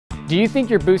Do you think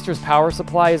your booster's power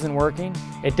supply isn't working?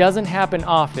 It doesn't happen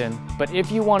often, but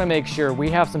if you want to make sure, we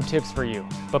have some tips for you.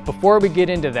 But before we get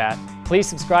into that, please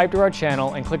subscribe to our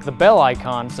channel and click the bell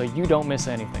icon so you don't miss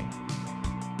anything.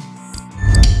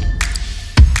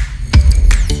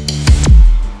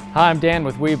 Hi, I'm Dan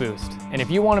with weBoost, and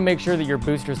if you want to make sure that your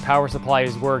booster's power supply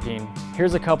is working,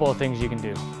 here's a couple of things you can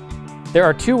do. There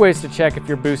are two ways to check if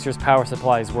your booster's power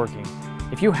supply is working.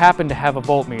 If you happen to have a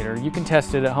voltmeter, you can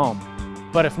test it at home.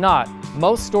 But if not,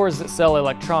 most stores that sell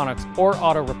electronics or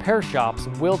auto repair shops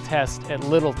will test at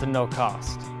little to no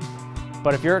cost.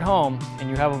 But if you're at home and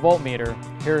you have a voltmeter,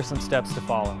 here are some steps to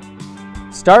follow.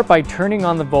 Start by turning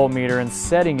on the voltmeter and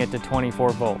setting it to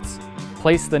 24 volts.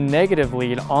 Place the negative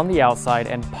lead on the outside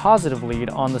and positive lead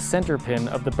on the center pin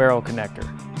of the barrel connector.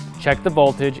 Check the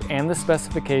voltage and the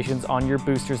specifications on your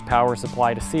booster's power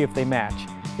supply to see if they match.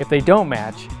 If they don't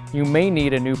match, you may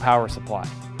need a new power supply.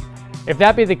 If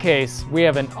that be the case, we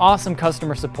have an awesome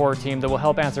customer support team that will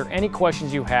help answer any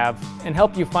questions you have and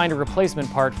help you find a replacement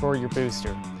part for your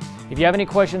booster. If you have any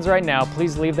questions right now,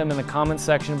 please leave them in the comments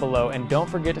section below, and don't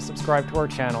forget to subscribe to our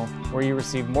channel where you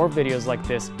receive more videos like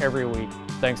this every week.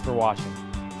 Thanks for watching.